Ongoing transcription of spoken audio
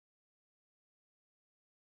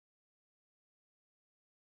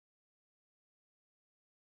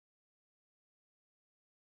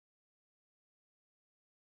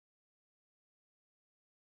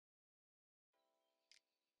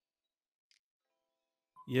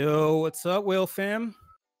Yo, what's up, Whale fam?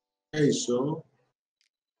 Hey, so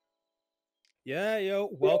Yeah, yo,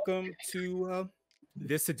 welcome to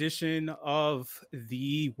this edition of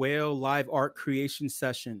the Whale Live Art Creation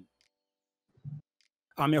Session.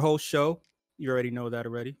 I'm your host, Show. You already know that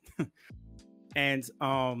already. And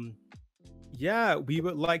yeah, we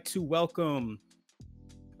would like to welcome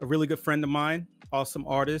a really good friend of mine, awesome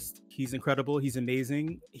artist. He's incredible. He's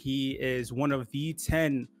amazing. He is one of the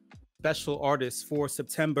 10 special artists for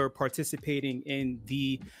September participating in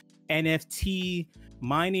the NFT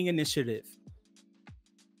mining initiative.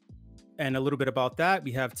 And a little bit about that,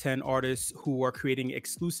 we have 10 artists who are creating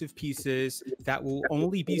exclusive pieces that will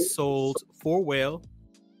only be sold for Whale.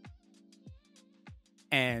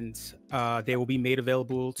 And they will be made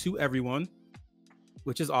available to everyone,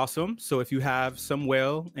 which is awesome. So if you have some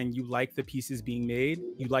Whale and you like the pieces being made,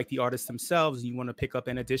 you like the artists themselves, and you want to pick up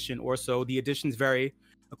an edition or so, the editions vary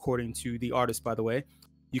according to the artist, by the way.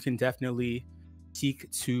 You can definitely seek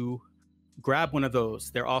to grab one of those.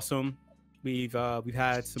 They're awesome. We've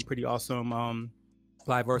had some pretty awesome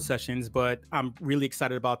live art sessions, but I'm really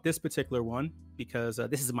excited about this particular one because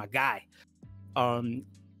this is my guy.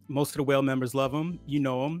 Most of the Whale members love him. You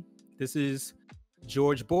know him. This is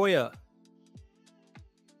George Boya.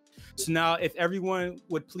 So now, if everyone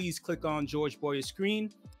would please click on George Boya's screen,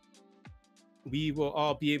 we will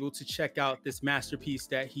all be able to check out this masterpiece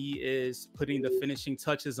that he is putting the finishing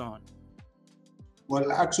touches on.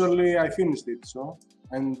 well, actually, I finished it.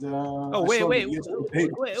 And oh wait,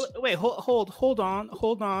 hold on.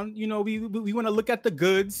 You know, we want to look at the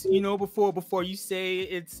goods, you know, before you say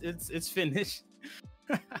it's finished.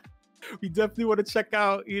 We definitely want to check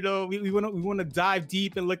out, you know, we want to dive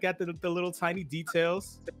deep and look at the little tiny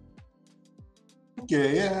details.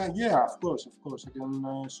 Okay, yeah, of course, I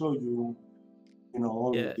can show you,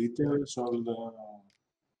 all the details, all the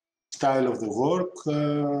style of the work.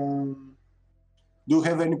 Do you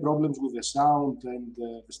have any problems with the sound and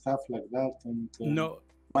the stuff like that? And no,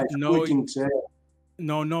 chair?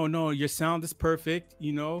 No. Your sound is perfect.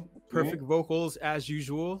 You know, perfect vocals as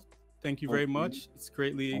usual. Thank you very much. It's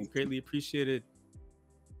greatly appreciated.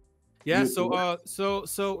 Yeah. So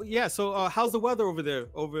how's the weather over there?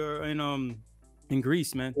 Over in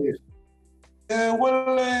Greece, man?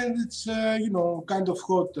 Well, it's kind of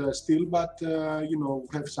hot still, but we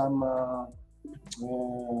have some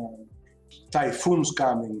typhoons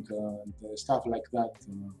coming and stuff like that.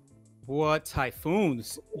 What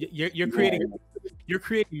typhoons? You're creating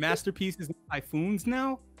masterpieces in typhoons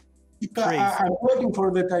now? I'm waiting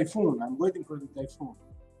for the typhoon.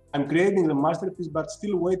 I'm creating the masterpiece, but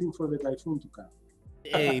still waiting for the typhoon to come.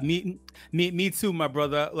 Hey, me too, my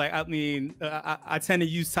brother. Like, I mean, I tend to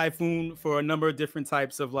use typhoon for a number of different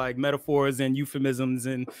types of like metaphors and euphemisms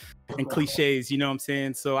and cliches. You know what I'm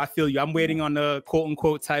saying? So I feel you. I'm waiting on the quote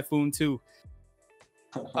unquote typhoon too.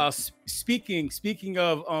 Speaking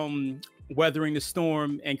of weathering the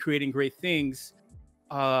storm and creating great things,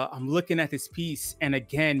 I'm looking at this piece, and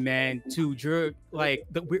again, man, dude, you're like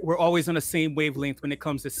we're always on the same wavelength when it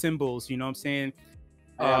comes to symbols. You know what I'm saying?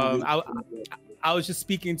 I was just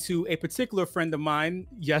speaking to a particular friend of mine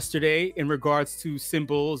yesterday in regards to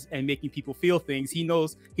symbols and making people feel things. He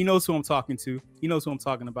knows who I'm talking to. He knows who I'm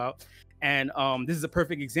talking about. And this is a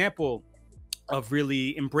perfect example of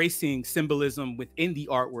really embracing symbolism within the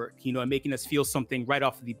artwork, you know, and making us feel something right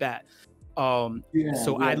off the bat. I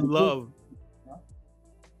love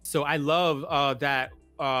that.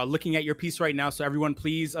 Looking at your piece right now. So everyone,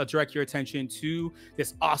 please direct your attention to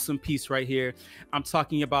this awesome piece right here. I'm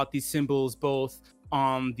talking about these symbols both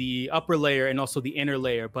on the upper layer and also the inner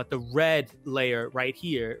layer, but the red layer right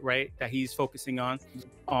here, right, that he's focusing on.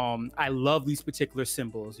 I love these particular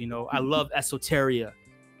symbols. You know, I love esoteria.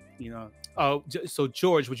 You know, so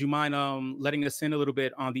George, would you mind letting us in a little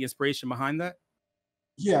bit on the inspiration behind that?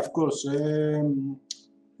 Yeah, of course. I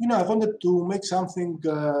wanted to make something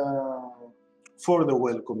for the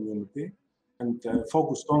whale community and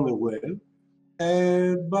focused on the whale.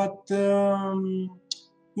 But I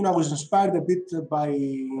was inspired a bit by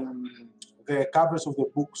the covers of the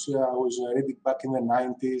books I was reading back in the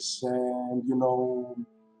 90s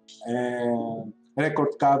and,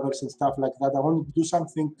 record covers and stuff like that. I wanted to do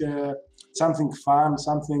something fun,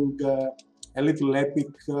 something a little epic,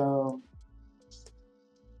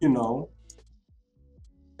 and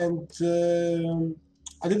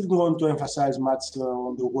I didn't want to emphasize much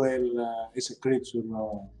on the whale as a creature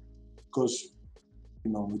because,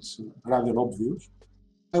 it's rather obvious.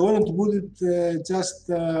 I wanted to put it just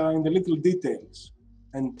in the little details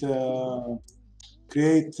and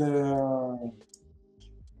create,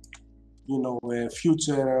 a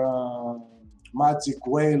future magic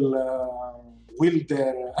whale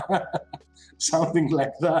wilder, something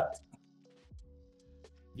like that.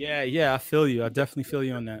 Yeah, I feel you. I definitely feel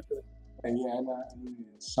you on that.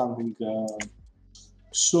 Something.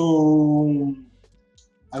 So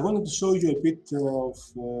I wanted to show you a bit of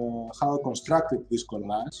how I constructed this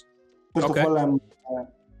collage. First of all, I'm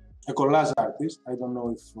a collage artist. I don't know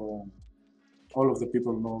if all of the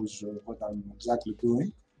people knows what I'm exactly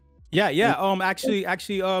doing. Actually,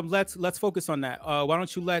 let's focus on that. Why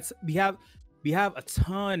don't you we have a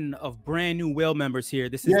ton of brand new whale members here.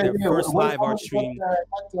 This is their first live art stream.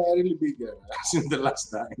 Not really big since the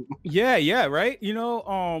last time. Yeah, right. You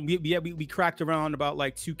know, we cracked around about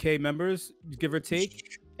like 2K members, give or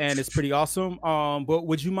take, and it's pretty awesome. But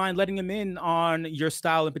would you mind letting them in on your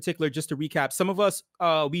style in particular, just to recap? Some of us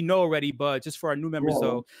we know already, but just for our new members,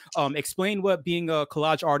 though, explain what being a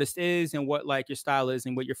collage artist is and what like your style is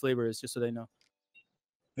and what your flavor is, just so they know.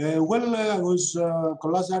 I was a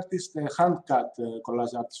collage artist, hand-cut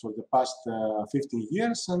collage artist for the past 15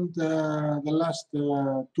 years, and the last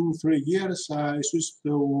 2-3 years I switched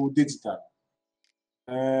to digital.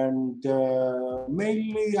 And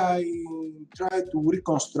mainly I try to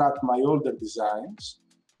reconstruct my older designs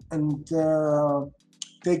and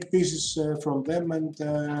take pieces from them and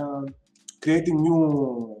creating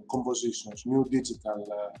new compositions, new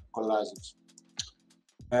digital collages.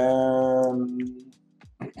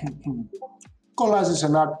 Collage is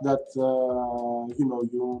an art that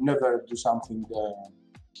you never do something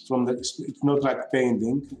from the. It's not like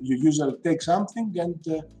painting. You usually take something and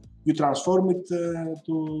you transform it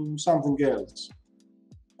to something else.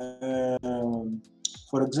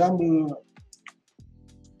 For example,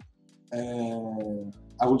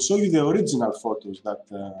 I will show you the original photos that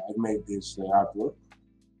I made this artwork.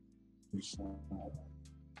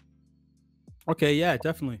 Okay, yeah,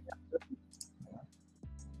 definitely.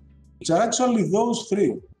 It's actually those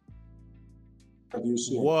three that you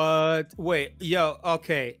see. What? Wait, yo,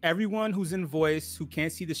 okay. Everyone who's in voice who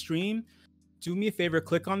can't see the stream, do me a favor,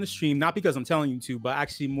 click on the stream, not because I'm telling you to, but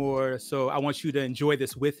actually more so I want you to enjoy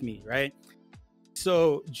this with me, right?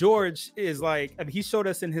 So George is like, I mean, he showed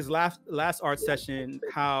us in his last art session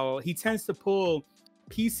how he tends to pull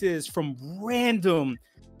pieces from random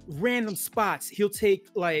spots. He'll take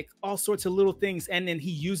like all sorts of little things and then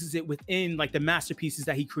he uses it within like the masterpieces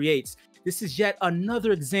that he creates. This is yet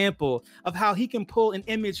another example of how he can pull an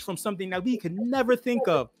image from something that we could never think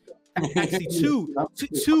of. Actually,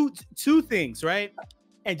 two things, right?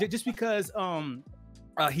 And just because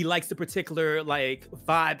he likes the particular like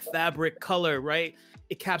vibe, fabric, color, right?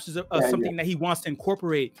 It captures something that he wants to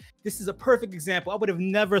incorporate. This is a perfect example. I would have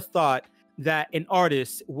never thought that an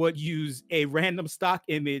artist would use a random stock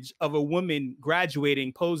image of a woman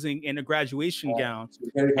graduating, posing in a graduation gown,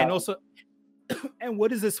 and also, and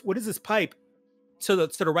what is this? What is this pipe to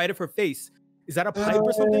the right of her face? Is that a pipe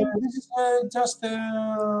or something? This is just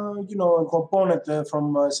a component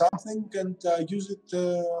from something, and I use it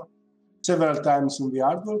several times in the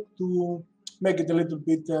artwork to make it a little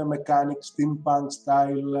bit mechanic, steampunk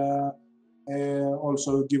style.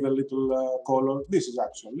 Also give a little color. This is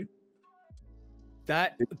actually.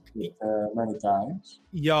 That many times.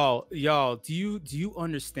 Y'all, do you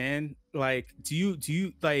understand? Like, do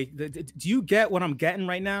you get what I'm getting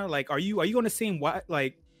right now? Like, are you on the same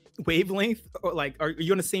wavelength, or like are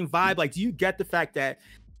you on the same vibe? Like, do you get the fact that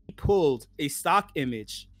he pulled a stock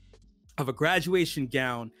image of a graduation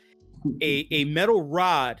gown, a metal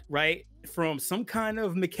rod, right, from some kind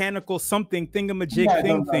of mechanical something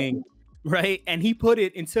thingamajig thing, right, and he put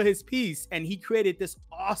it into his piece and he created this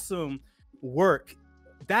awesome work.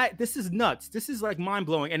 This is nuts. This is like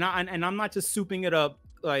mind-blowing, and I'm not just souping it up.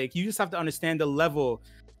 Like, you just have to understand the levels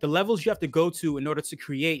you have to go to in order to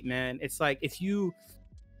create, man. It's like, if you,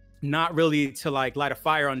 not really to like light a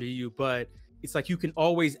fire under you, but it's like you can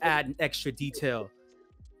always add an extra detail,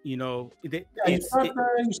 you know. You start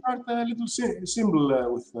a little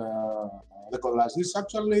simple with the collage. This is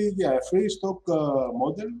actually a free stock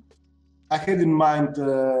model. I had in mind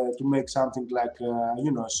to make something like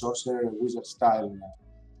a sorcerer wizard style.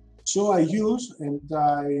 So I use, and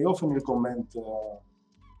I often recommend,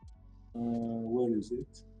 where is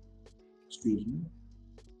it? Excuse me.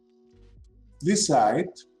 This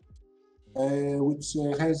site, which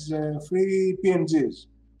has free PNGs,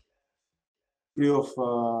 free of,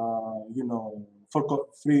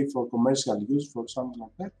 free for commercial use, for something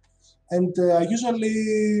like that. And I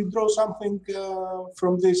usually draw something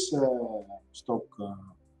from this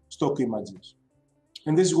stock images.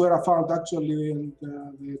 And this is where I found actually in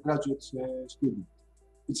the graduate student.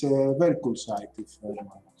 It's a very cool site if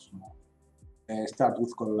anyone wants to start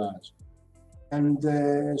with collage. And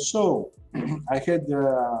so I had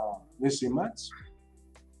this image,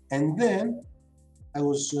 and then I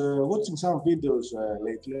was watching some videos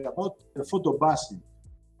lately about photo busing.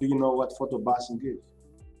 Do you know what photo busing is?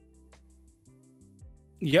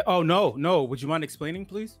 Yeah. Oh, no. Would you mind explaining,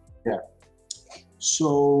 please? Yeah.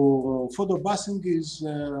 So photo busing is,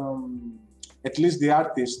 at least the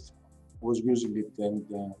artist was using it and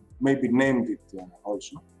maybe named it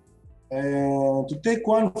also, to take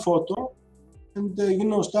one photo and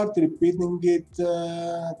start repeating it,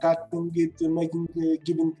 cutting it, making,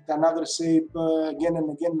 giving it another shape again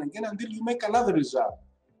and again and again until you make another result.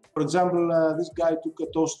 For example, this guy took a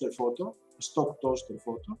toaster photo, a stock toaster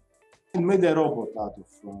photo, and made a robot out of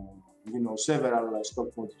several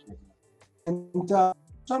stock photos like that. And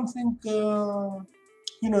something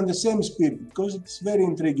in the same spirit, because it's very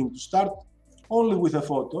intriguing to start only with a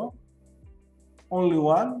photo, only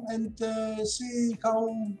one, and see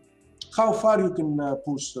how far you can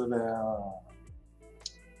push the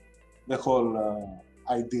whole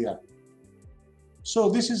idea. So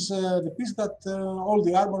this is the piece that all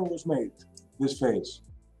the armor was made, this phase.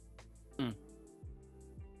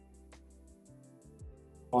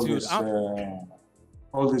 All Dude,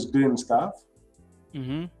 all this green stuff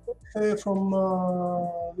mm-hmm. From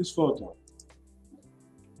this photo.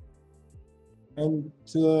 And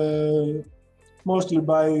mostly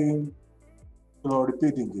by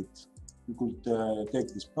repeating it. You could take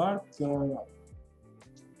this part,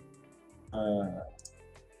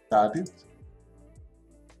 cut it.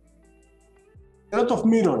 A lot of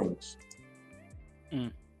mirrorings.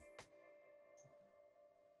 Mm.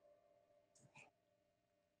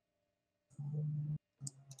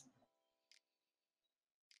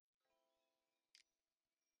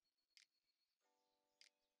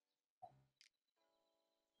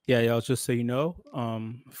 Yeah, y'all, just so you know,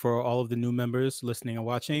 for all of the new members listening and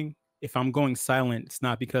watching, if I'm going silent, it's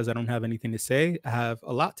not because I don't have anything to say. I have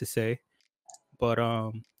a lot to say, but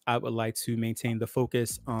I would like to maintain the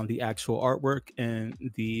focus on the actual artwork and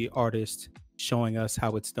the artist showing us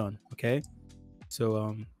how it's done. Okay,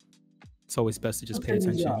 so it's always best to just pay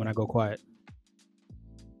attention when I go quiet.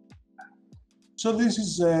 So this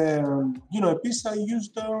is a piece I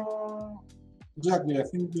used exactly, I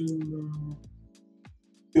think,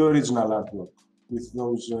 the original artwork with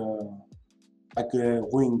those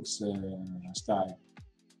wings style.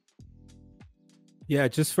 Yeah,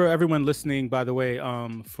 just for everyone listening, by the way,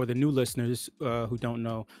 for the new listeners who don't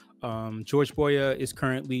know, George Boya is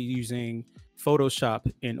currently using Photoshop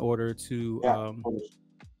in order to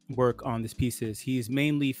work on these pieces. He's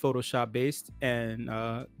mainly Photoshop based, and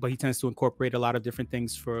but he tends to incorporate a lot of different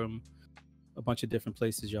things from a bunch of different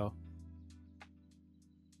places, y'all.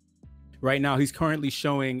 Right now, he's currently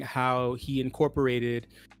showing how he incorporated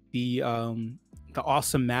the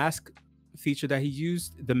awesome mask feature that he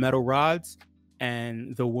used, the metal rods,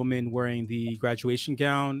 and the woman wearing the graduation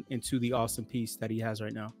gown into the awesome piece that he has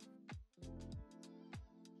right now.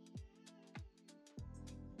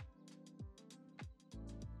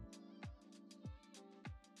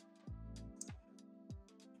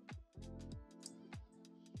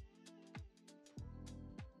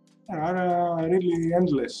 There are really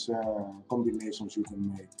endless combinations you can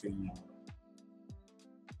make.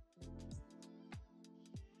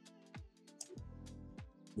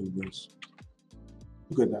 With this.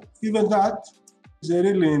 Look at that. Even that is a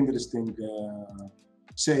really interesting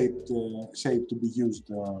shape to be used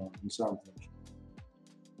in something.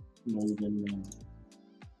 You can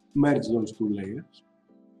merge those two layers.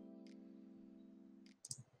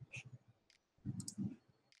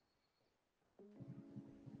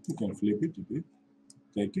 You can flip it a bit,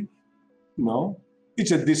 take it. No,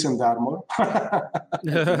 it's a decent armor.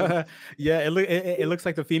 Yeah, it looks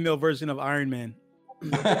like the female version of Iron Man.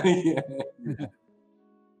 Yeah.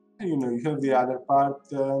 You have the other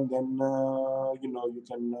part, and then you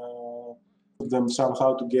can put them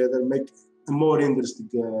somehow together, make a more interesting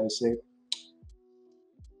shape.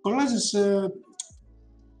 Collage is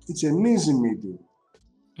it's an easy medium.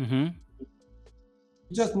 Mm-hmm.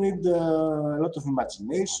 You just need a lot of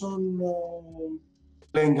imagination,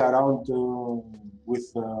 playing around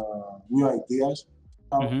with new ideas.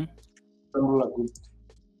 Mm-hmm. I could,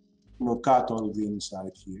 cut all the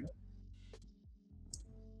inside here.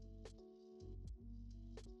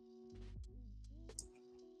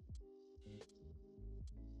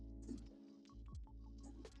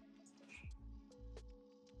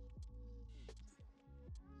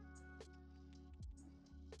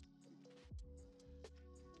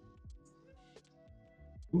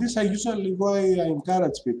 This is usually why I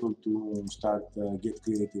encourage people to start get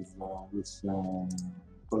creative with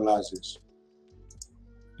collages.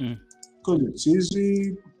 Mm. Because it's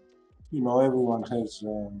easy. Everyone has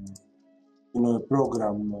a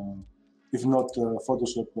program. If not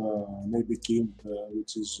Photoshop, maybe GIMP,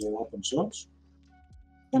 which is open source.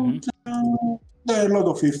 And there are a lot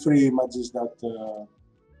of free images that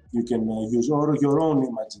you can use, or your own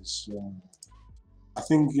images. I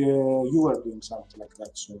think you are doing something like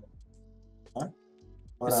that, so.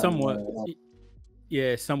 Somewhat,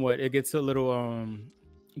 yeah, somewhat. It gets a little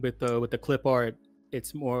with the clip art.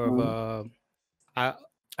 It's more of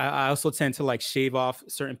I also tend to like shave off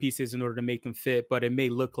certain pieces in order to make them fit, but it may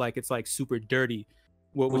look like it's like super dirty,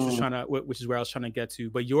 which is where I was trying to get to.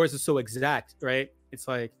 But yours is so exact, right? It's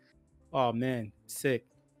like, oh man, sick.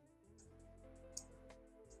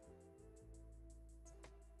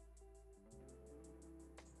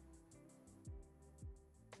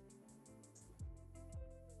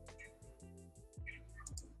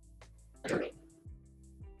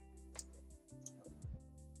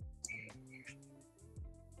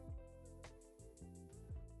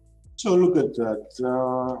 So look at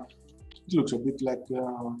that. It looks a bit like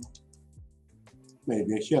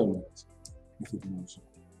maybe a helmet, if it was.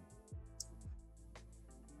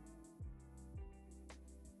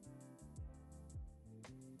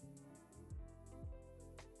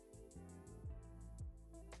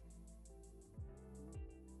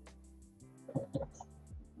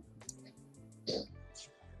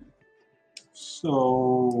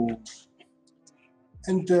 So,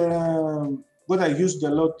 and what I used a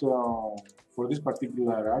lot for this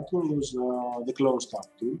particular artwork was the clone stuff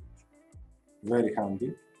too. Very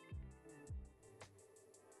handy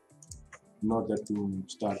in order to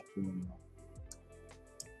start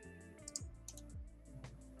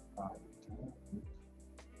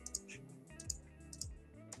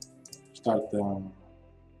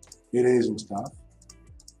erasing stuff.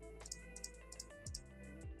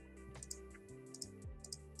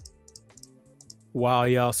 Wow,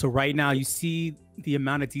 y'all. So right now you see the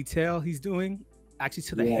amount of detail he's doing actually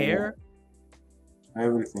to the hair. Yeah.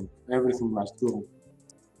 Everything must go.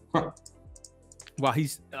 Wow,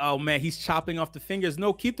 he's chopping off the fingers.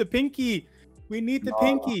 No, keep the pinky. We need the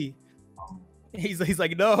pinky. He's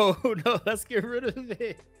like, no, let's get rid of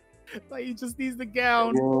it. Like he just needs the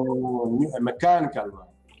gown. A mechanical one.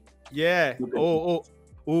 Yeah. Oh,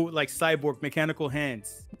 like cyborg mechanical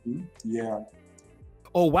hands. Yeah.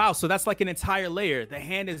 Oh wow, so that's like an entire layer. The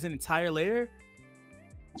hand is an entire layer?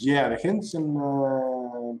 Yeah, the hand is an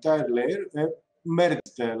entire layer,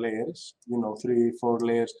 merged layers, 3, 4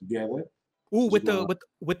 layers together. Ooh, with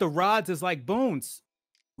the rods is like bones.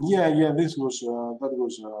 Yeah, this was that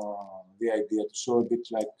was the idea to show a bit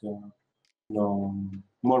like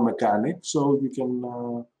more mechanic, so you can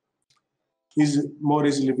more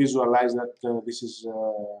easily visualize that this is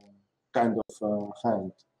kind of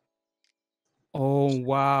hand. Oh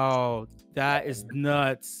wow, that is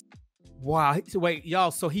nuts! Wow, wait,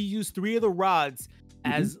 y'all. So he used 3 of the rods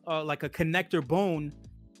as like a connector bone.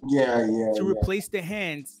 To replace the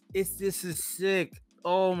hands. This is sick.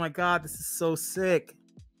 Oh my god, this is so sick.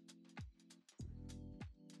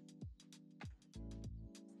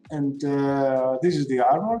 And this is the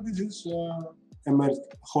armor. This is a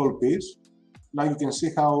whole piece. Now you can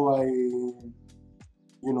see how I,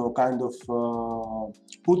 kind of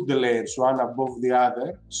put the layers one above the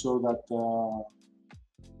other, so that,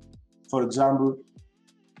 for example,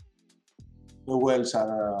 the wells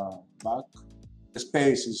are back. The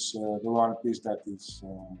space is the one piece that is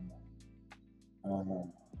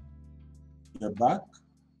the back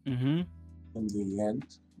and the end,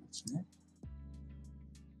 let's say.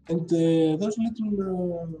 And those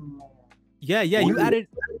little you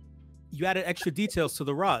added extra details to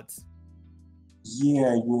the rods.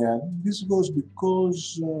 Yeah. This goes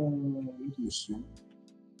because let me see.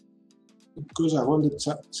 Because I wanted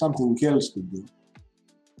something else to do.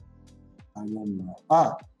 I don't know.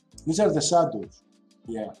 These are the shadows.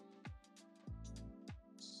 Yeah.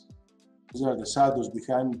 These are the shadows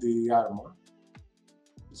behind the armor.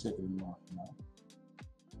 The second one now.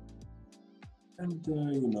 And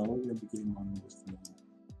they became one with the...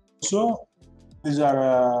 So these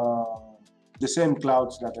are the same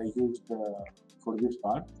clouds that I used for this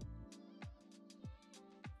part.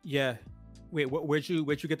 Yeah. Wait, where'd you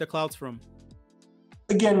get the clouds from?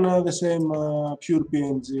 Again, the same pure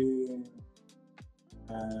PNG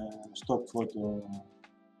stock photo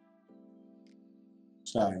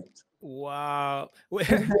site. Wow. They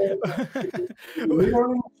have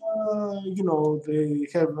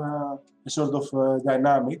a sort of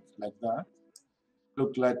dynamic like that.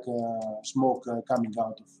 Look like smoke coming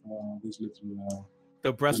out of this little...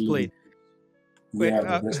 the breastplate. The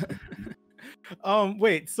breastplate.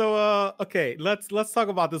 Wait, so okay, let's talk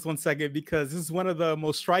about this 1 second, because this is one of the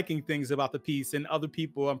most striking things about the piece, and other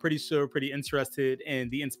people, I'm pretty sure, are pretty interested in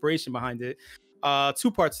the inspiration behind it. 2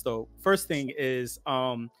 parts though. First thing is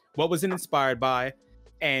what was it inspired by?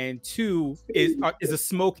 And 2, is the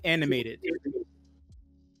smoke animated?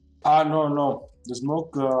 No, no. The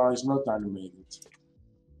smoke is not animated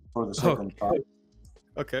for the second part.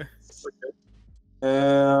 Okay.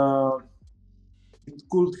 It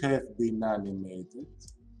could have been animated,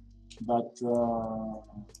 but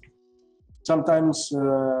sometimes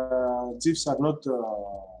GIFs are not done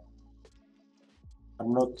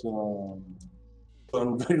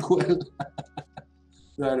very well.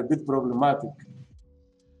 They are a bit problematic.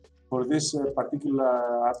 For this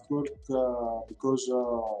particular artwork, because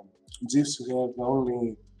GIFs have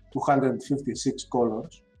only 256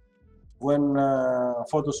 colors, when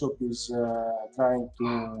Photoshop is trying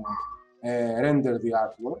to render the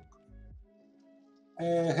artwork,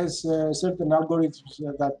 has certain algorithms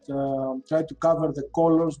that try to cover the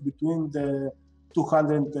colors between the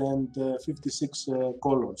 256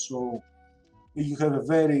 colors. So you have a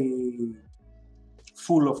very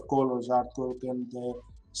full of colors artwork and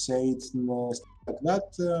shades and stuff like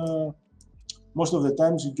that. Most of the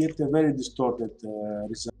times you get a very distorted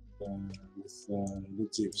result with the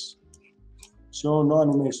GIFs. So no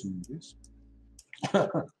animation in this.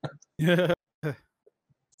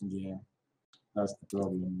 Yeah, that's the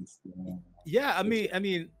problem. Yeah, I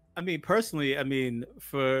mean, personally,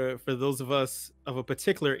 for those of us of a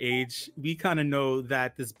particular age, we kind of know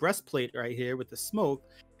that this breastplate right here with the smoke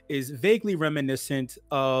is vaguely reminiscent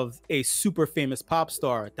of a super famous pop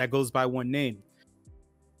star that goes by one name.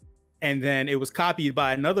 And then it was copied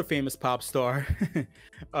by another famous pop star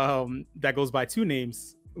that goes by 2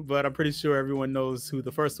 names. But I'm pretty sure everyone knows who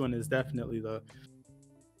the first one is, definitely, though.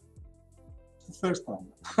 The first one.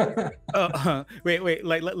 Wait.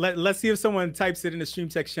 Let's see if someone types it in the stream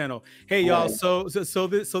text channel. Hey, y'all. So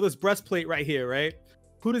this breastplate right here, right?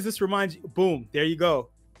 Who does this remind you? Boom. There you go.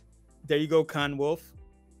 There you go, Con Wolf.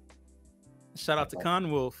 Shout out to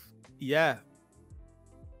Con Wolf. Yeah.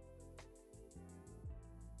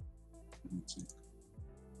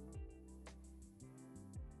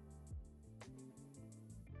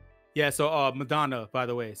 Yeah, so Madonna, by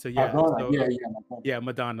the way. So yeah,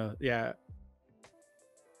 Madonna, yeah.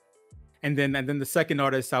 And then the second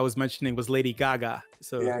artist I was mentioning was Lady Gaga.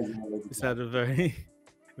 So it's had a very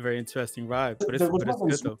very interesting vibe. But it's good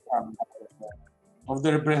though. Of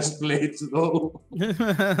their breastplates though.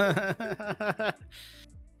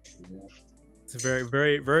 It's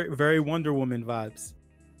very Wonder Woman vibes.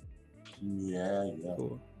 Yeah.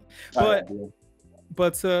 Cool.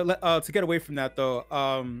 But to get away from that though,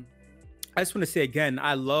 I just want to say again,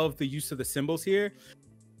 I love the use of the symbols here.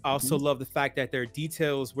 I also love the fact that there are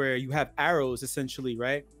details where you have arrows essentially,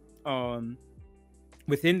 right?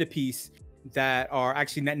 Within the piece that are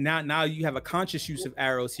actually now you have a conscious use of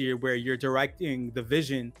arrows here where you're directing the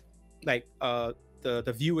vision, like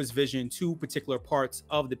the viewer's vision, to particular parts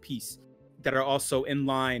of the piece that are also in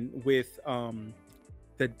line with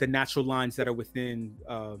the natural lines that are within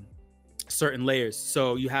certain layers.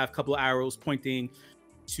 So you have a couple of arrows pointing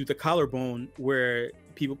to the collarbone where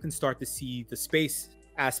people can start to see the space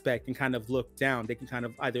aspect and kind of look down. They can kind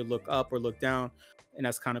of either look up or look down, and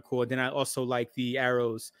that's kind of cool. Then I also like the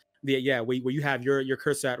arrows, where you have your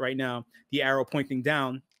cursor at right now, the arrow pointing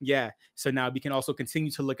down. Yeah, so now we can also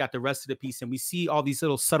continue to look at the rest of the piece, and we see all these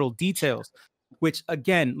little subtle details, which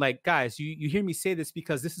again, like guys, you hear me say this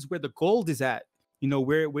because this is where the gold is at. You know,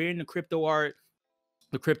 we're in the crypto art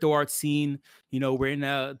scene. You know, we're in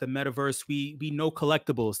the metaverse. We know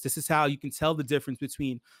collectibles. This is how you can tell the difference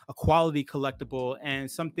between a quality collectible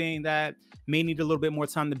and something that may need a little bit more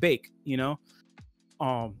time to bake. You know,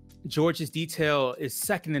 George's detail is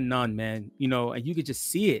second to none, man. You know, and you could just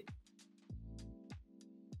see it.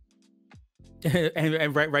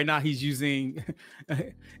 and right now he's using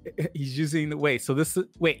the wait. So this is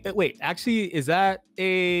wait. Actually, is that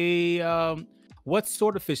a what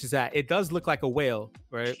sort of fish is that? It does look like a whale,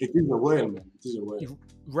 right? It is a whale, man. It is a whale.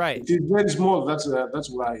 Right. It is very small. That's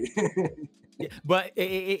why. Yeah, but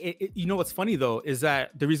you know what's funny though is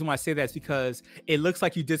that the reason why I say that is because it looks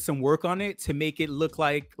like you did some work on it to make it look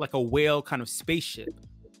like a whale kind of spaceship,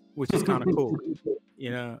 which is kind of cool. You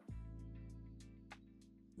know.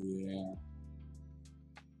 Yeah.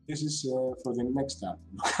 This is for the next time.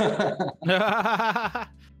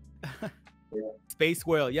 Yeah. Space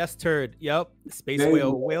whale, yes, turd. Yep, space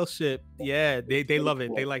whale ship. Yeah, they love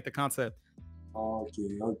it. They like the concept.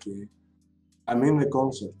 Okay. I'm in the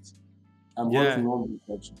concept. I'm working on the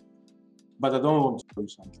concept, but I don't want to do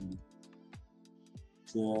something.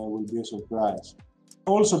 will be a surprise.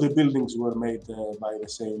 Also, the buildings were made by the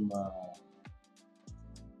same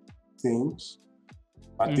things,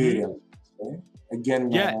 material. Okay?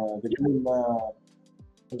 Again,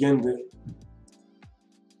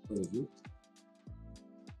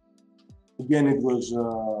 Again, it was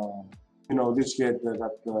this head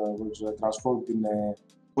that was transformed in a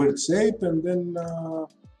weird shape, and then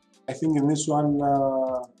I think in this one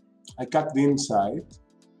I cut the inside,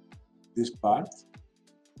 this part,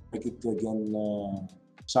 make it again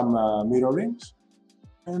some mirrorings,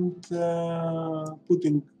 and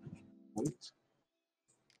putting it,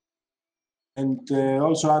 and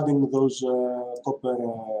also adding those copper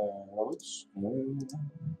rods.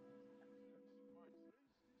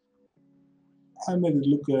 I made it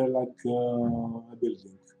look like a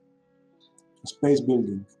building, a space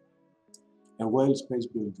building, a whale space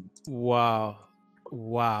building. Wow.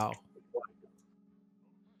 Wow.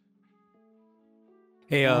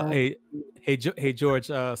 Hey, hey, George.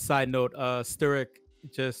 Side note, Sturek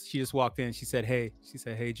she just walked in. She said, "Hey." She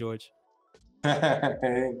said, "Hey, George."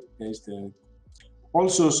 Hey, Sturek.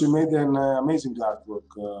 Also, she made an amazing artwork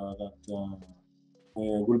that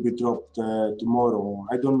will be dropped tomorrow.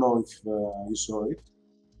 I don't know if you saw it.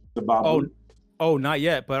 The bubble. Oh, not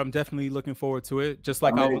yet, but I'm definitely looking forward to it. Just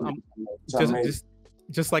like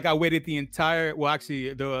just like I waited the entire. Well,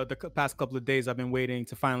 actually, the past couple of days, I've been waiting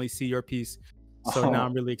to finally see your piece. So now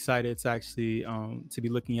I'm really excited to actually to be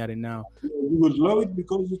looking at it now. You would love it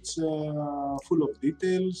because it's full of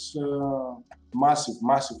details,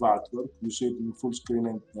 massive artwork. You see it in full screen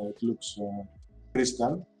and it looks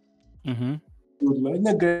crystal. Mm-hmm. And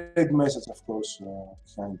a great message, of course,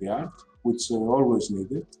 behind the art, which always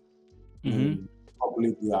needed. Mm-hmm.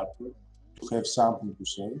 Complete the artwork to have something to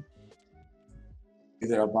say,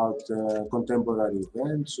 either about contemporary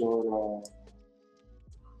events or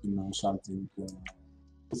something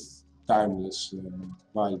timeless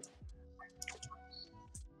value.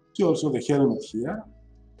 See also the helmet here.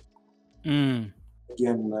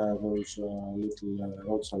 Again, those little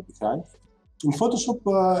rods are behind. In Photoshop,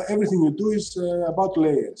 everything you do is about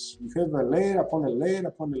layers. You have a layer upon a layer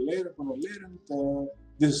upon a layer upon a layer, and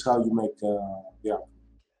this is how you make the art.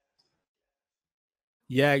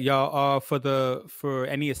 Yeah, y'all. For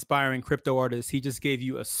any aspiring crypto artists, he just gave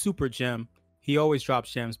you a super gem. He always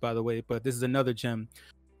drops gems, by the way, but this is another gem.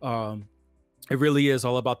 It really is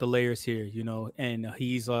all about the layers here, and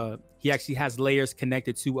he actually has layers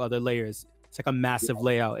connected to other layers. It's like a massive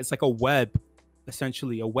layout. It's like a web,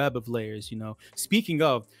 essentially a web of layers. Speaking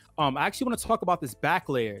of, I actually want to talk about this back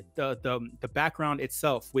layer, the background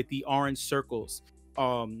itself with the orange circles.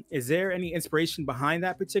 Is there any inspiration behind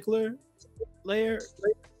that particular layer?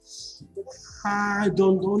 I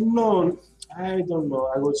don't know. I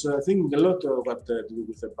was thinking a lot of what to do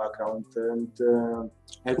with the background, and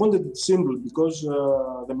I wanted it simple because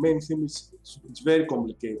the main theme is it's very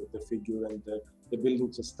complicated, the figure and the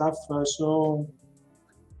buildings and stuff. So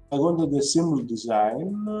I wanted a simple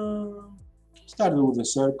design. Started with a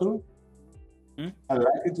circle. I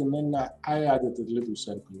like it, and then I added a little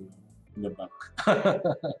circle in the back,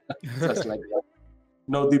 just like that.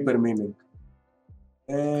 No deeper meaning.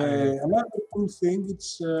 Another cool thing,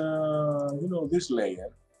 it's this layer.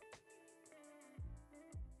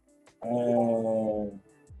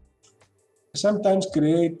 Sometimes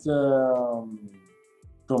create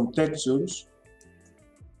from textures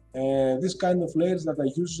this kind of layers that I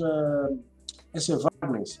use as a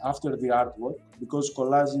varnish after the artwork, because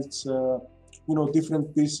collage it's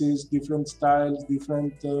different pieces, different styles,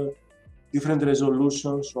 different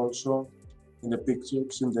resolutions also in the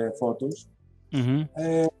pictures, in the photos. Mm-hmm.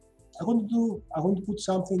 I want to put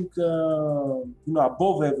something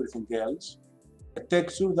above everything else, a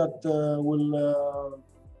texture that will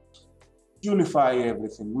unify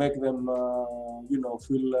everything, make them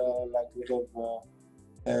feel like they have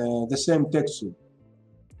the same texture.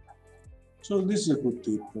 So this is a good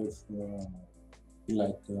tip if you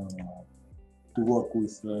like to work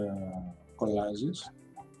with collages,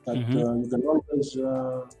 that you can always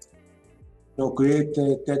create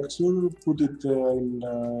a texture, put it in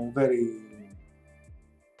very,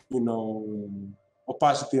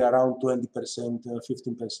 opacity around 20%,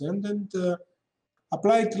 15%, and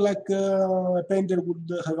apply it like a painter would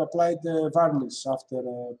have applied varnish after,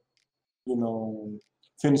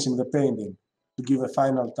 finishing the painting to give a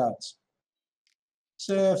final touch. It's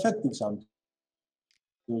effective sometimes.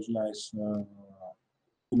 Those nice,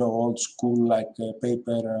 old school like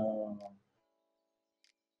paper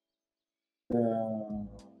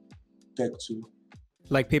texture.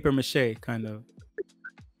 Like paper mache, kind of.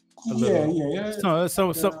 Yeah.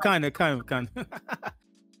 So kind of.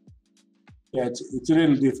 Yeah, it's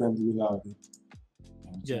really different without it.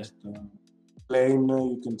 Yeah. Just plain,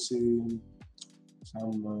 you can see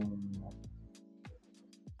some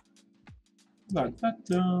like that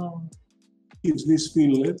gives this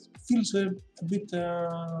feel. It feels a bit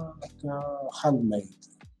like handmade.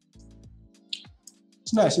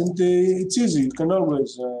 It's nice and it's easy. You can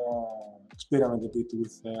always experiment a bit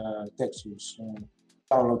with textures.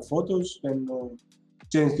 Download photos and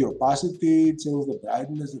change the opacity, change the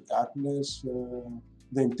brightness, the darkness,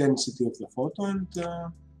 the intensity of the photo, and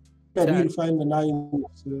maybe you'll find a nice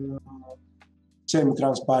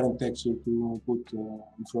semi-transparent texture to put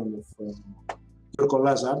in front of your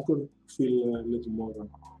collage artwork. Feel a little more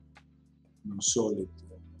solid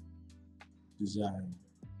design.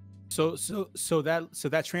 So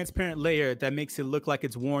that transparent layer that makes it look like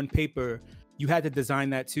it's worn paper, you had to design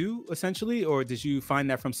that too, essentially, or did you find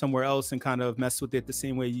that from somewhere else and kind of mess with it the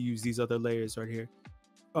same way you use these other layers right here?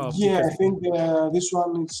 Yeah, I think this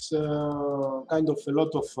one is kind of a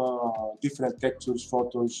lot of different textures,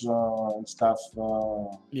 photos, and stuff.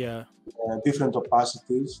 Yeah. Different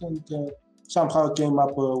opacities, and somehow came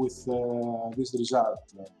up with this result.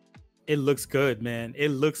 It looks good, man. It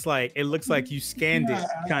looks like you scanned it,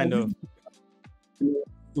 kind of.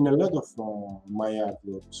 In a lot of my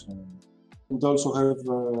artworks, and also have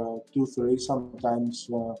 2, 3 sometimes.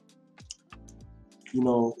 You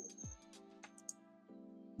know,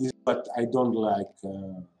 this, but I don't like.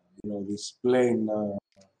 You know, this plain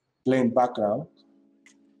background.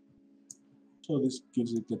 So this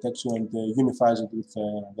gives it the texture and unifies it with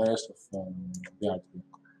the rest of the artwork.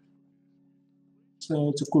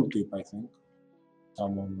 It's a cool tip, I think.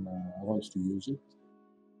 Someone wants to use it.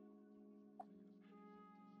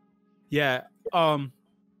 Yeah.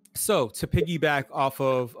 So to piggyback off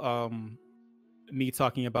of me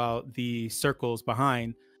talking about the circles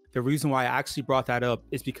behind, the reason why I actually brought that up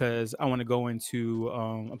is because I want to go into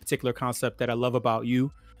a particular concept that I love about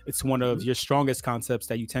you. It's one of your strongest concepts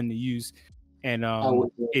that you tend to use, and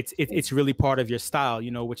it's really part of your style,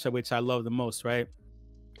 you know, which I love the most, right?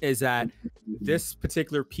 Is that this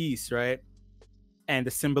particular piece, right? And the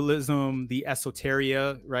symbolism, the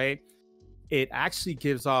esoteria, right? It actually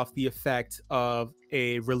gives off the effect of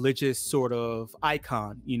a religious sort of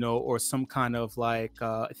icon, you know, or some kind of like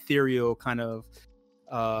ethereal kind of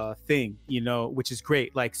thing, you know, which is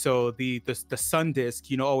great. Like, so the sun disk,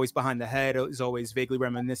 you know, always behind the head is always vaguely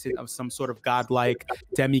reminiscent of some sort of godlike,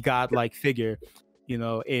 demigod-like figure, you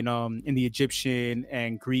know, in the Egyptian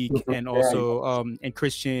and Greek and also in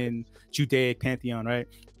Christian, Judaic pantheon, right?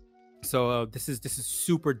 So this is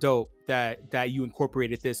super dope that you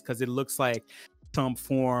incorporated this, because it looks like some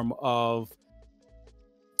form of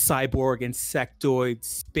cyborg insectoid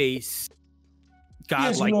space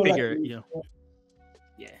godlike figure, like, you know.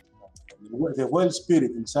 Yeah. The whale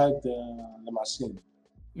spirit inside the machine.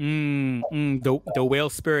 The whale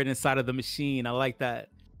spirit inside of the machine. I like that.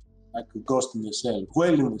 Like a ghost in the shell,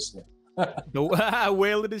 whale in the shell. The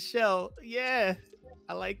whale in the shell. Yeah,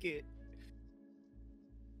 I like it.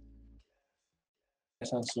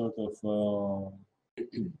 Some sort of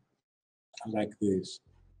like this.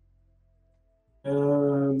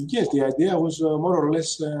 Yes, the idea was more or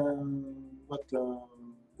less what you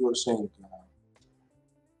were saying.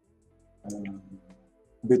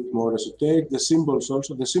 A bit more esoteric. The symbols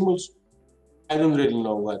also. The symbols, I don't really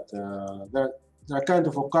know what. They're kind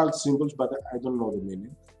of occult symbols, but I don't know the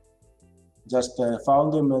meaning. Just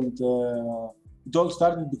found them, and it all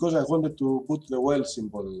started because I wanted to put the whale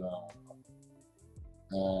symbol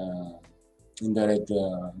in the red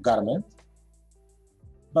garment.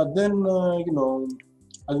 But then, you know,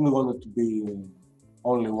 I didn't want it to be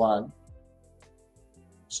only one.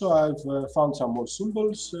 So I've found some more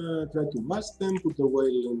symbols, tried to match them, put the whale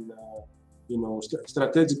in, you know,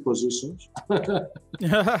 strategic positions.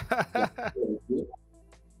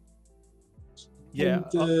 Yeah.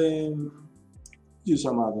 And use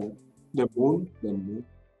some other, the moon.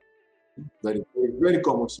 Very, very, very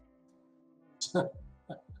common.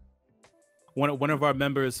 One of our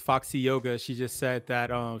members, Foxy Yoga, she just said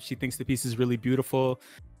that she thinks the piece is really beautiful,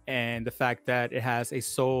 and the fact that it has a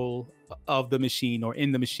soul of the machine or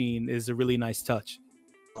in the machine is a really nice touch.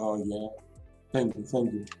 Oh yeah, thank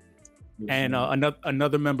you. And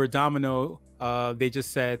another member, Domino, they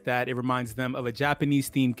just said that it reminds them of a Japanese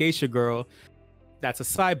themed geisha girl that's a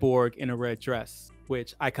cyborg in a red dress,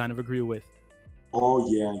 which I kind of agree with. Oh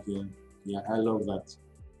yeah. I love that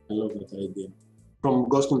idea. From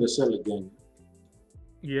Ghost in the Shell again.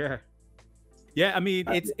 Yeah, I mean,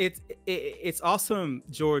 it's awesome,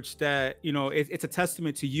 George, that, you know, it's a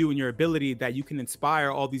testament to you and your ability that you can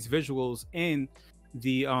inspire all these visuals in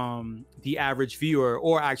the average viewer,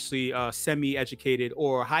 or actually semi-educated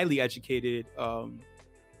or highly educated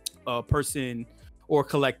person or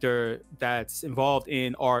collector that's involved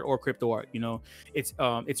in art or crypto art. You know,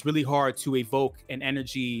 it's really hard to evoke an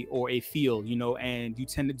energy or a feel, you know, and you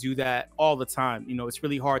tend to do that all the time. You know, it's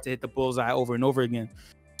really hard to hit the bullseye over and over again.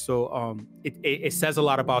 So it says a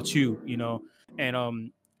lot about you, you know,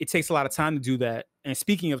 and it takes a lot of time to do that. And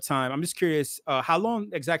speaking of time, I'm just curious, how long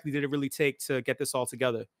exactly did it really take to get this all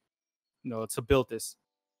together, you know, to build this?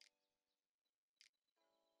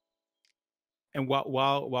 And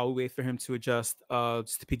while we wait for him to adjust,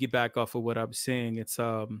 just to piggyback off of what I'm saying, it's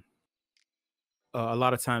a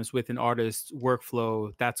lot of times with an artist's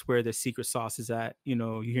workflow, that's where the secret sauce is at. You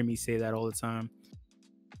know, you hear me say that all the time.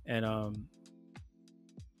 And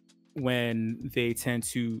when they tend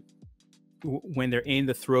to, when they're in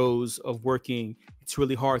the throes of working, it's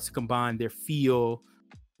really hard to combine their feel.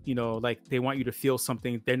 You know, like they want you to feel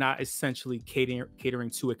something. They're not essentially catering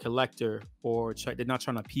to a collector, or they're not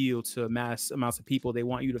trying to appeal to mass amounts of people. They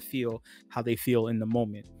want you to feel how they feel in the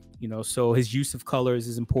moment. You know, so his use of colors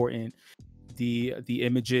is important. The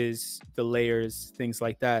images, the layers, things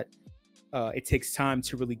like that. It takes time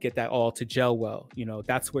to really get that all to gel well. You know,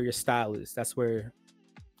 that's where your style is. That's where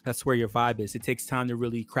your vibe is. It takes time to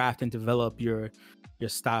really craft and develop your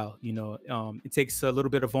style. You know, it takes a little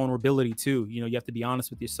bit of vulnerability too. You know, you have to be honest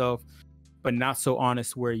with yourself, but not so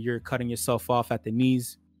honest where you're cutting yourself off at the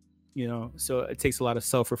knees. You know, so it takes a lot of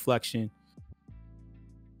self-reflection.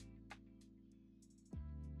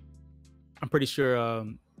 I'm pretty sure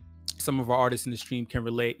some of our artists in the stream can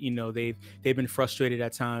relate. You know, they've been frustrated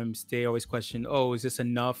at times. They always question, oh, is this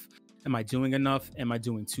enough? Am I doing enough? Am I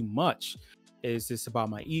doing too much? Is this about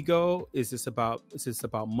my ego? Is this about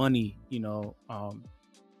money? You know,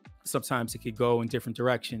 sometimes it could go in different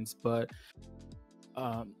directions, but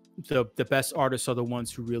the best artists are the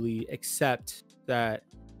ones who really accept that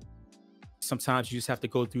sometimes you just have to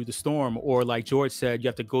go through the storm, or like George said, you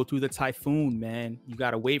have to go through the typhoon, man. You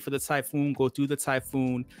got to wait for the typhoon, go through the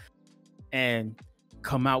typhoon, and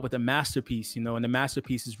come out with a masterpiece, you know. And the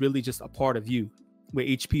masterpiece is really just a part of you, where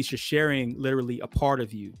each piece you're sharing literally a part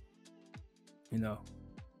of you, you know.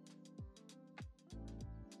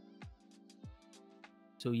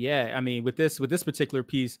 So yeah, I mean, with this particular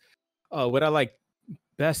piece, what I like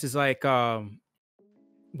best is like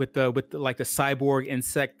with the like the cyborg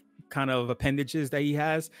insect kind of appendages that he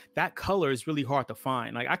has. That color is really hard to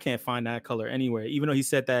find. Like I can't find that color anywhere, even though he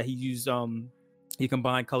said that he used he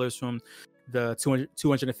combined colors from the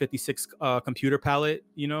 256 computer palette,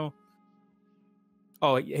 you know.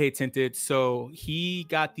 Oh, hey, Tinted. So he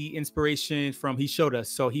got the inspiration from, he showed us.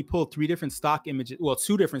 So he pulled two different stock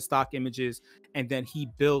images, and then he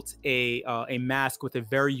built a mask with a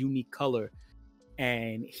very unique color.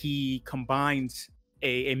 And he combined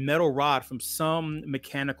a metal rod from some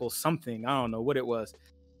mechanical something. I don't know what it was.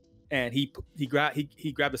 And he grabbed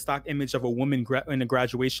a stock image of a woman in a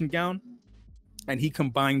graduation gown, and he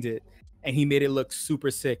combined it, and he made it look super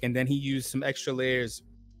sick. And then he used some extra layers.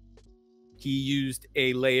 He used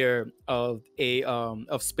a layer of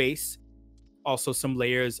space, also some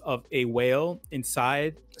layers of a whale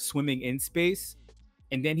inside swimming in space,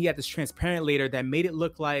 and then he had this transparent layer that made it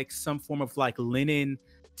look like some form of like linen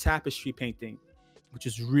tapestry painting, which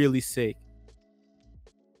is really sick.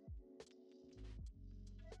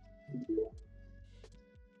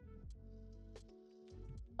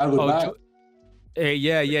 Hey,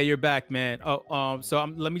 yeah, you're back, man.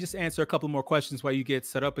 So let me just answer a couple more questions while you get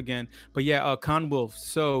set up again. But yeah, Conwolf.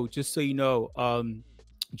 So just so you know,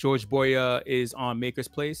 George Boya is on Maker's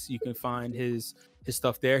Place. You can find his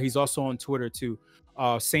stuff there. He's also on Twitter too.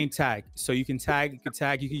 Same tag. So you can tag.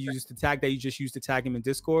 You can use the tag that you just used to tag him in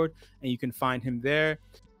Discord, and you can find him there.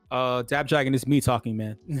 Dab Dragon is me talking,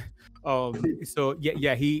 man. So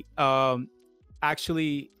yeah. He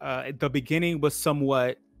actually the beginning was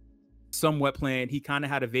somewhat planned. He kind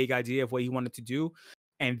of had a vague idea of what he wanted to do,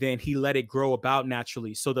 and then he let it grow about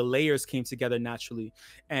naturally. So the layers came together naturally.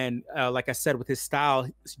 And like I said, with his style,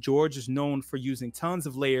 George is known for using tons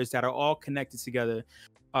of layers that are all connected together.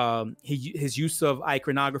 His use of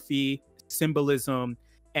iconography, symbolism,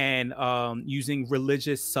 and using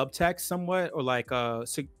religious subtext somewhat, or like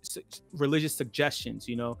religious suggestions,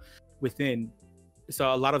 you know, within.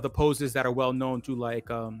 So a lot of the poses that are well known to like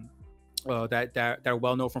that are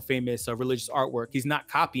well known from famous religious artwork, he's not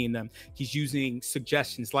copying them. He's using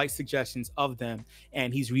suggestions of them,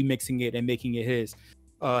 and he's remixing it and making it his.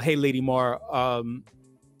 Hey, Lady Mar,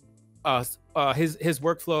 his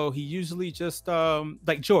workflow, he usually just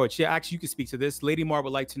like George. Yeah, actually, you can speak to this. Lady Mar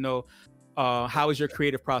would like to know how is your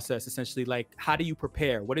creative process essentially? Like, how do you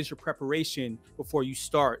prepare? What is your preparation before you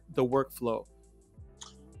start the workflow?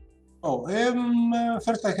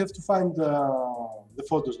 First I have to find the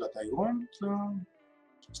photos that I want.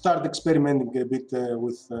 Start experimenting a bit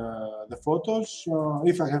with the photos.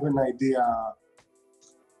 If I have an idea,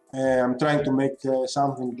 I'm trying to make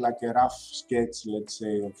something like a rough sketch, let's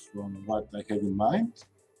say, of what I have in mind,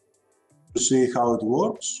 to see how it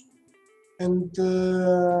works. And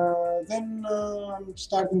then I'm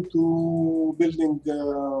starting to building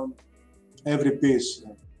every piece.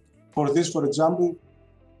 For this, for example,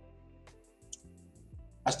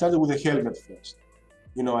 I started with a helmet first.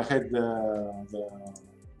 You know, I had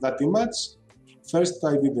that image. First,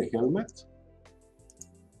 I did the helmet.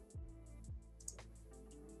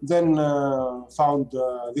 Then found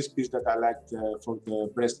this piece that I liked for the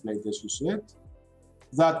breastplate, as you said.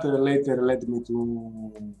 That later led me to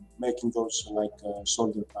making those like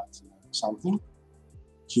shoulder pads, something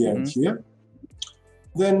here and here.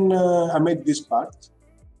 Then I made this part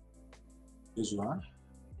as well,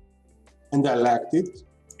 and I liked it,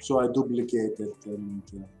 so I duplicated and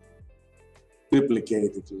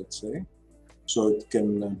replicated, let's say, so it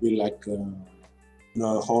can be like a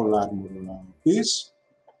whole armor piece.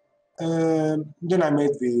 Then I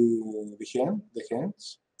made the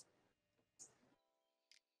hands.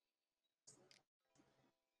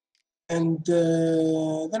 And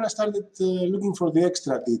then I started looking for the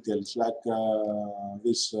extra details, like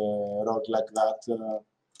this rod like that.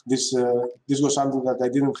 This was something that I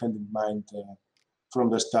didn't have in mind from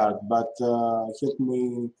the start, but helped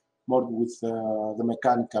me more with the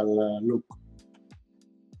mechanical look.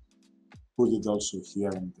 Put it also here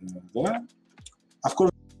and there. Of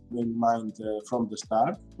course, in mind from the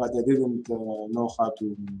start, but I didn't know how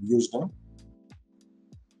to use them.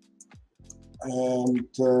 And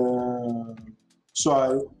so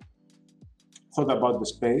I thought about the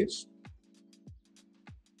space,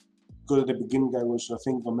 because at the beginning I was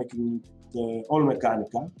thinking of making it all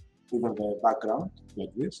mechanical, even the background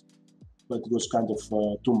like this, but it was kind of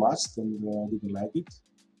too much and I didn't like it.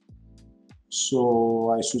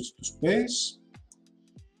 So I switched to space,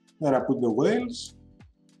 then I put the whales,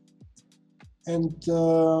 and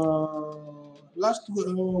last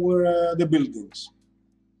were the buildings.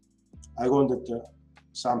 I wanted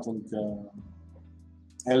something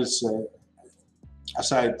else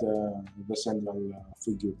aside the central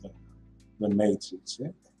figure, the mates, let's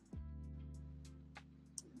say.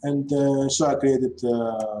 And so I created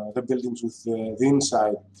the buildings with the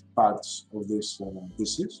inside parts of these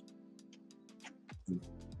pieces.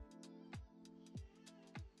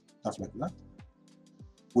 Stuff like that.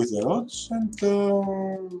 With the rods, and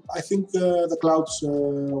I think the clouds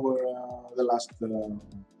were the last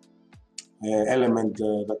element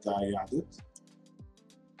that I added.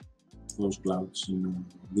 Those clouds in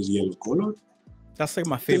this yellow color. That's like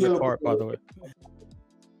my favorite part, by the way.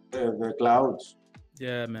 The clouds.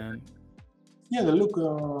 Yeah, man. Yeah, they look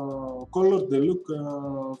colored. They look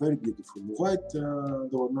very beautiful. White, they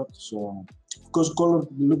were not so. Because colored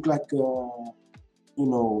look like you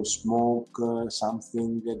know, smoke,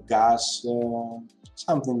 something, gas,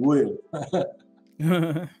 something weird.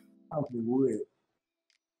 Something weird.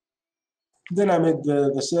 Then I made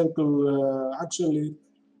the circle. Actually,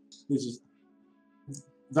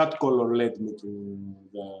 that color led me to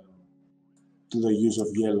the use of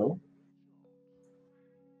yellow.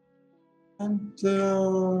 And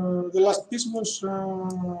the last piece was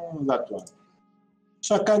that one.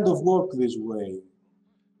 So I kind of work this way,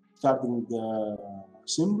 starting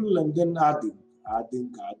simple and then adding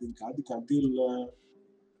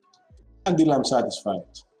until I'm satisfied.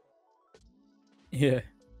 Yeah.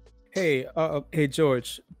 Hey, hey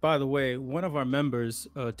George. By the way, one of our members,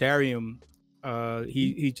 Darium,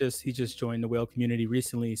 he just joined the whale community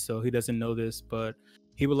recently, so he doesn't know this, but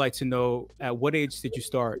he would like to know, at what age did you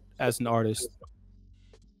start as an artist?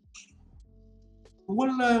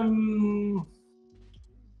 Well,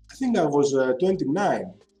 I think I was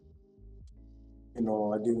 29. You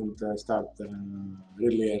know, I didn't start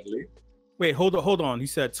really early. Wait, hold on. You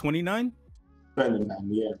said 29? 29,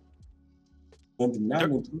 yeah.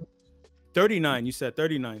 29. 39. You said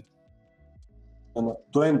 39.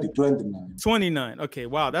 29. 29. Okay,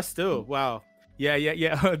 wow, that's still wow.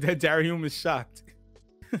 Yeah. Darium is shocked.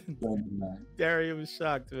 29. Darium is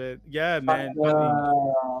shocked, man. Yeah, man.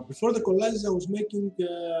 Before the collage, I was making,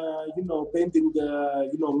 you know, painting,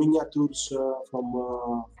 you know, miniatures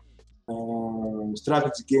from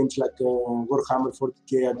strategy games like Warhammer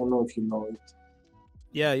 40K. I don't know if you know it.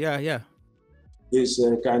 Yeah. This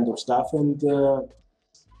kind of stuff, and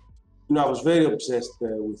I was very obsessed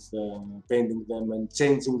with painting them and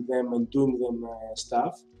changing them and doing them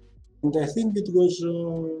stuff. And I think it was,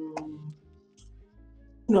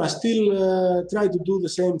 I still try to do the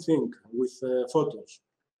same thing with photos.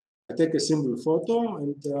 I take a simple photo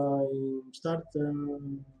and I start,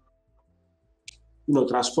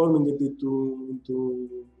 transforming it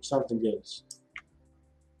into something else.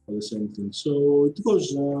 The same thing. So it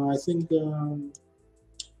was, I think,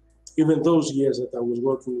 even those years that I was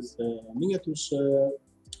working with miniatures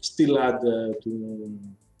still add to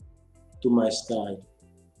my style.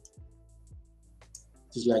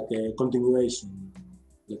 It's like a continuation,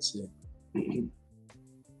 let's say.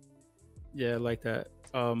 Yeah, I like that.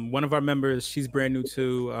 One of our members, she's brand new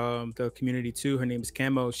to the community too. Her name is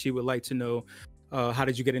Camo. She would like to know, how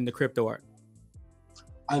did you get into crypto art?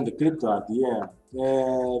 And the crypto art, yeah.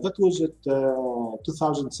 That was at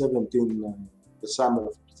 2017, the summer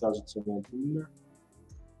of 2017.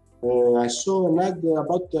 I saw an ad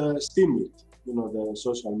about Steemit, the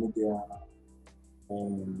social media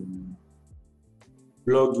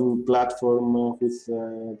blogging platform with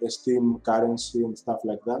the Steam currency and stuff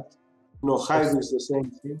like that. Hive is the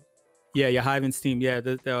same thing. Yeah, Hive and Steam. Yeah,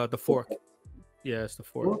 the fork. Okay. Yeah, it's the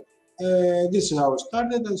fork. This is how I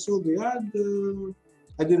started. I saw the ad.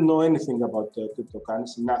 I didn't know anything about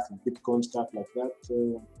cryptocurrency, nothing, Bitcoin, stuff like that,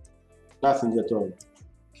 nothing at all.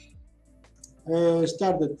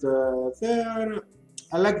 Started there.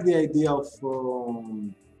 I like the idea of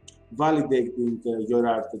validating your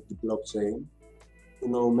art at the blockchain.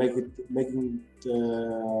 Making it,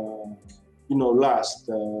 last,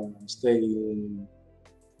 stay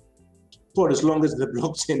for as long as the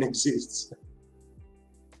blockchain exists.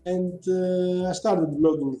 And I started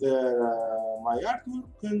blogging there my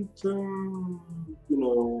artwork, and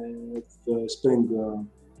at the spring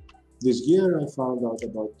this year I found out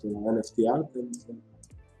about NFT art, and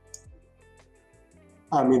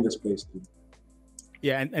I'm in the space too.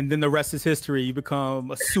 Yeah, and then the rest is history. You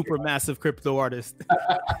become a super massive crypto artist.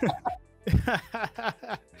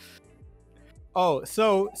 Oh,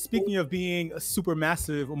 so speaking of being a super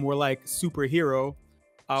massive, or more like superhero,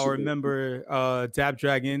 I remember Dab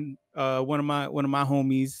Dragon, one of my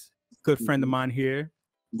homies, good friend of mine here.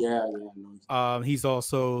 Yeah. He's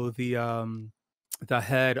also the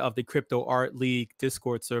head of the Crypto Art League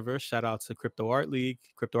Discord server. Shout out to Crypto Art League,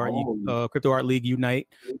 Crypto Art League Unite.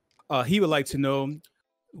 He would like to know,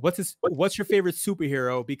 what's your favorite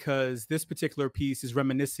superhero, because this particular piece is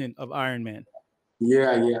reminiscent of Iron Man.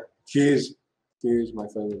 Yeah. He is my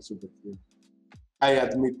favorite superhero. I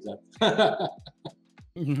admit that.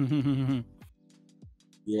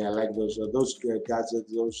 Yeah, I like those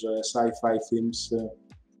gadgets, those sci-fi themes.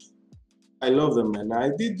 I love them, and I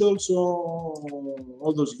did also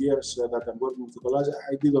all those years that I'm working with collage.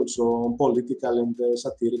 I did also political and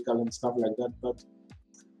satirical and stuff like that. But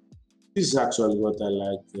this is actually what I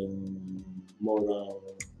like more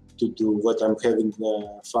to do. What I'm having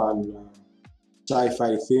fun,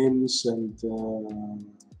 sci-fi themes and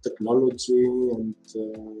technology and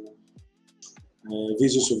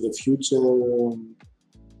visions of the future,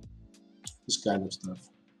 this kind of stuff.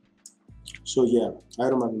 So yeah,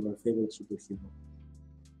 Iron Man is my favorite superhero.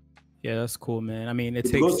 Yeah, that's cool, man. I mean, it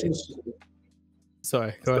takes.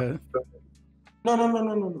 Sorry, go ahead.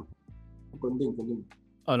 No. Continue.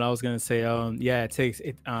 Oh no, I was gonna say, yeah, it takes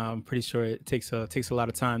it. I'm pretty sure it takes a lot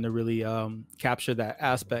of time to really capture that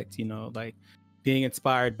aspect. Like being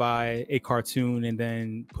inspired by a cartoon and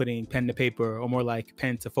then putting pen to paper, or more like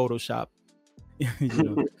pen to Photoshop.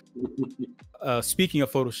 Speaking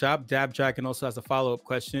of Photoshop, Dab Dragon also has a follow-up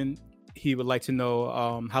question. He would like to know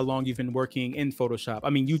how long you've been working in Photoshop. I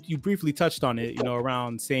mean, you briefly touched on it,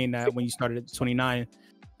 around saying that when you started at 29,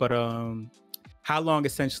 but how long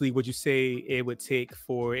essentially would you say it would take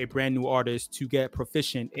for a brand new artist to get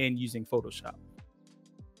proficient in using Photoshop?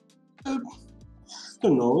 I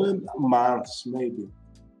don't know, months maybe.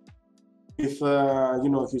 If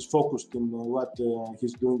he's focused in what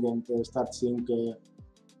he's doing and starts seeing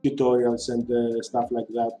tutorials and stuff like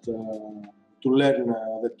that to learn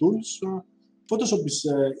the tools. Photoshop is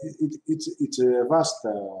it's a vast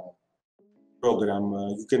program.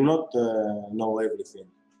 You cannot know everything.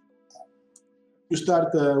 You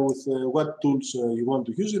start with what tools you want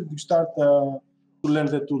to use, and you start to learn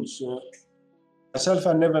the tools. Myself,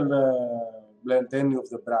 I never learned any of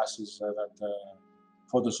the brushes that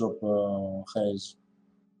Photoshop has.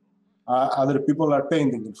 Other people are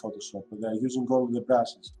painting in Photoshop. They are using all the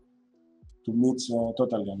brushes. To me, it's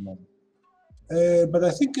totally unknown. But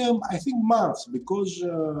I think months, because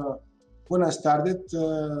when I started,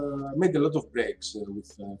 I made a lot of breaks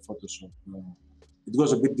with Photoshop. it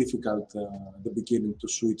was a bit difficult at the beginning to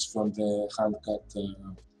switch from the hand cut to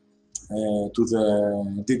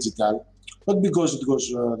the digital, not because it was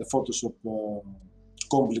the Photoshop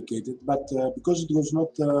complicated, but because it was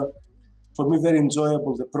not for me very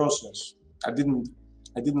enjoyable the process. I didn't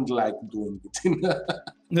like doing it in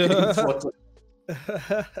photo.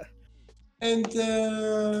 And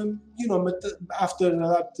you know, but after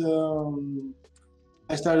that,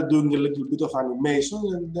 I started doing a little bit of animation,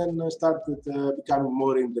 and then I started becoming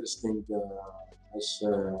more interesting as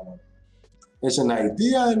an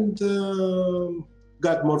idea, and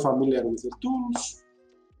got more familiar with the tools.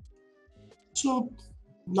 So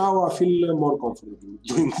now I feel more comfortable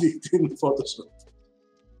doing it in Photoshop.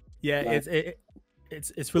 Yeah,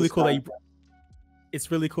 it's really cool that you. It's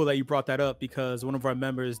really cool that you brought that up, because one of our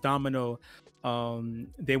members, Domino,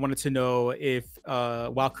 they wanted to know if,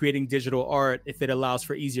 while creating digital art, if it allows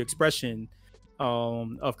for easier expression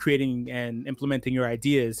of creating and implementing your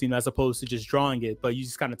ideas, you know, as opposed to just drawing it. But you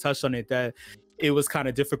just kind of touched on it, that it was kind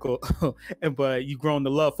of difficult, but you've grown to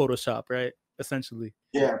love Photoshop, right? Essentially.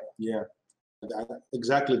 Yeah,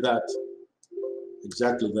 exactly that.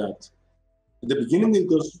 Exactly that. At the beginning, it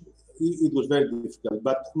was very difficult,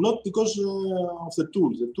 but not because of the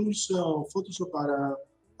tools. The tools of Photoshop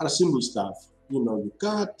are simple stuff. You know, you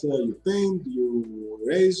cut, you paint, you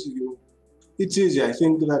erase, it's easy. I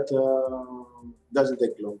think that doesn't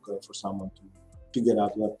take long for someone to figure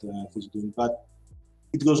out what he's doing, but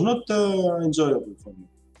it was not enjoyable for me,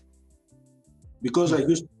 because I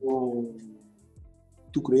used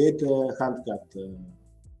to create hand-cut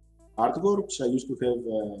artworks. I used to have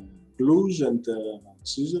glues and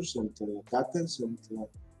scissors and cutters and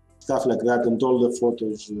stuff like that, and all the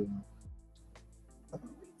photos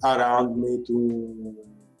around me to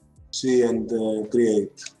see and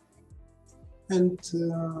create. And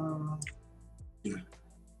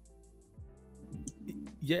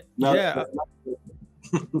yeah.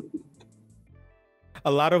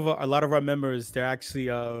 A lot of our members, they're actually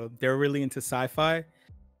they're really into sci-fi.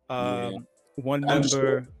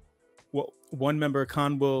 One member,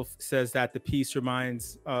 Con Wolf, says that the piece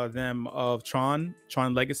reminds them of Tron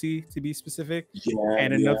Legacy, to be specific.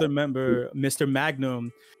 And another member, Mr.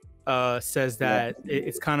 Magnum, says that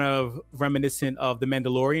it's kind of reminiscent of The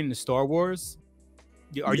Mandalorian and Star Wars.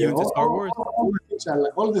 Are you into Star Wars?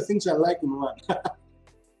 All the things I like in one.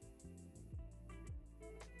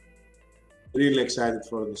 Really excited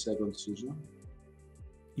for the second season.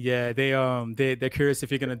 Yeah, they're curious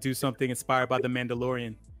if you're gonna do something inspired by The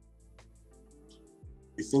Mandalorian.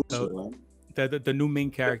 You think so? The new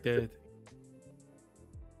main character.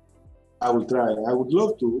 I will try. I would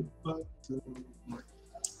love to, but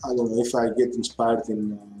I don't know if I get inspired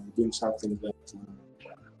in doing something that.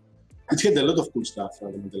 It had a lot of cool stuff.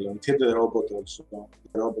 It had the robot also.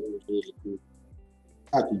 The robot was really cool.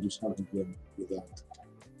 I could do something with that.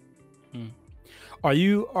 Are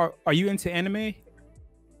you into anime?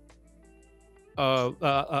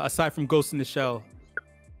 Aside from Ghost in the Shell.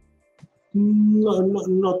 No,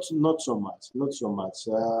 not so much. Not so much.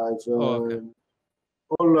 Okay.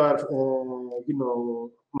 All are, you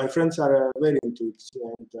know, my friends are very into it,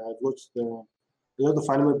 and I've watched a lot of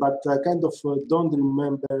anime, but I kind of don't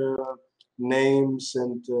remember names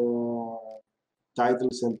and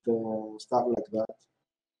titles and stuff like that.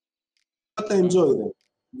 But I enjoy them.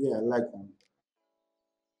 Yeah, I like them.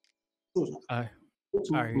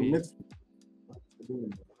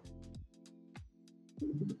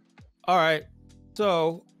 All right.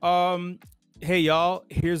 So, hey y'all,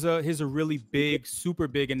 here's a really big, super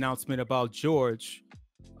big announcement about George.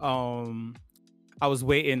 I was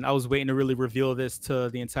waiting to really reveal this to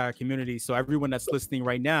the entire community. So everyone that's listening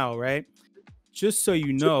right now, right? Just so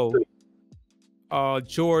you know,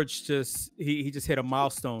 George just hit a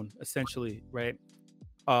milestone, essentially, right?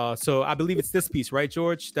 So I believe it's this piece, right,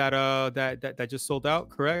 George? That just sold out,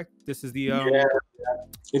 correct? This is the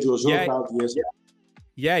it was sold out, yes.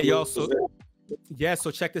 Yeah, y'all. So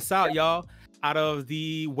check this out, y'all. Out of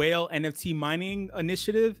the Whale NFT mining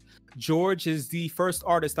initiative, George is the first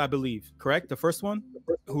artist, I believe, correct? The first one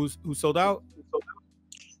who sold out?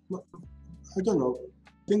 I don't know. I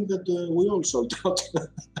think that we all sold out.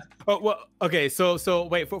 Oh, well, okay. So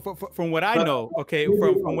wait, from what I know, okay,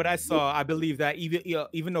 from what I saw, I believe that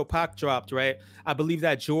even though Pac dropped, right, I believe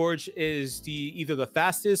that George is either the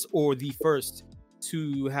fastest or the first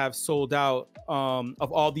to have sold out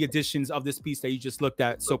of all the editions of this piece that you just looked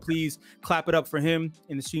at. So please clap it up for him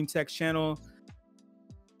in the Stream Text channel.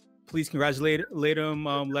 Please congratulate him,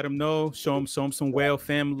 let him know, show him some Whale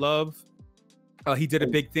fam love. He did a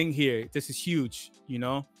big thing here. This is huge, you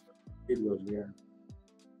know. It was, yeah.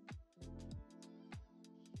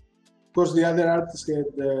 Because the other artists had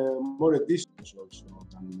more editions also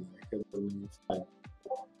than I had only 5.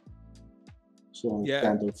 So Yeah.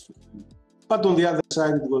 kind of. But on the other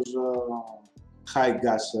side, it was high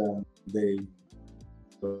gas day.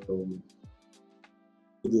 So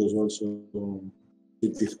it was also a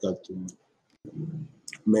bit difficult to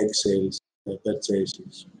make sales,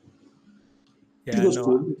 purchases. Yeah, It was no.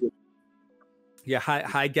 cool. Yeah,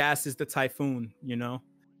 high gas is the typhoon, you know.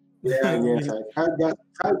 Yeah, high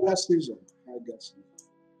gas season. High gas.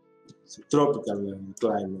 It's a tropical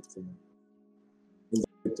climate in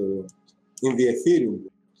the Ethereum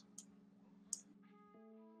world.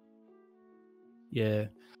 Yeah.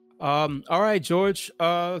 All right, George.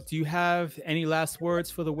 Do you have any last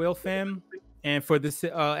words for the Whale fam and for this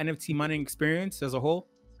NFT mining experience as a whole?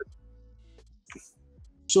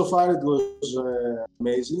 So far, it was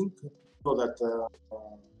amazing. So that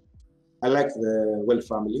I like the Well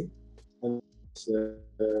family, and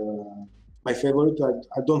my favorite.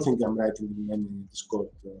 I don't think I'm writing in any Discord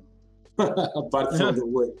apart from the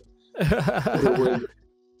Well.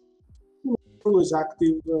 Always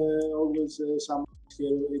active, always some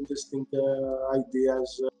interesting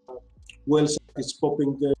ideas. Well, it's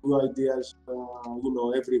popping new ideas,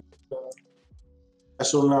 every week. I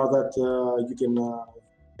saw now that you can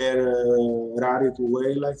pair Rari to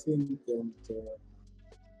Whale, I think, and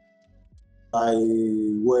buy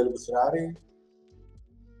Whale with Rari.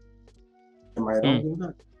 Am I wrong in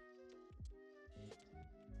that?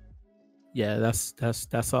 Yeah,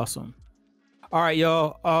 that's awesome. All right,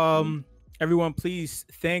 y'all. Everyone, please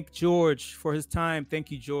thank George for his time. Thank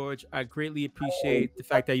you, George. I greatly appreciate the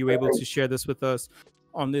fact that you were able to share this with us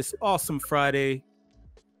on this awesome Friday.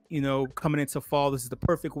 You know, coming into fall, this is the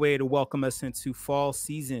perfect way to welcome us into fall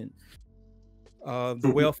season.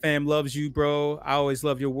 The Whale fam loves you, bro. I always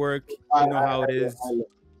love your work. You know how it is.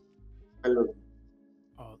 I love it.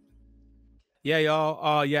 Yeah,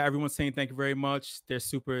 y'all. Yeah, everyone's saying thank you very much. They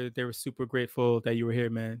were super grateful that you were here,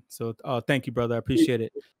 man. So thank you, brother. I appreciate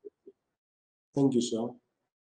it. Thank you, sir.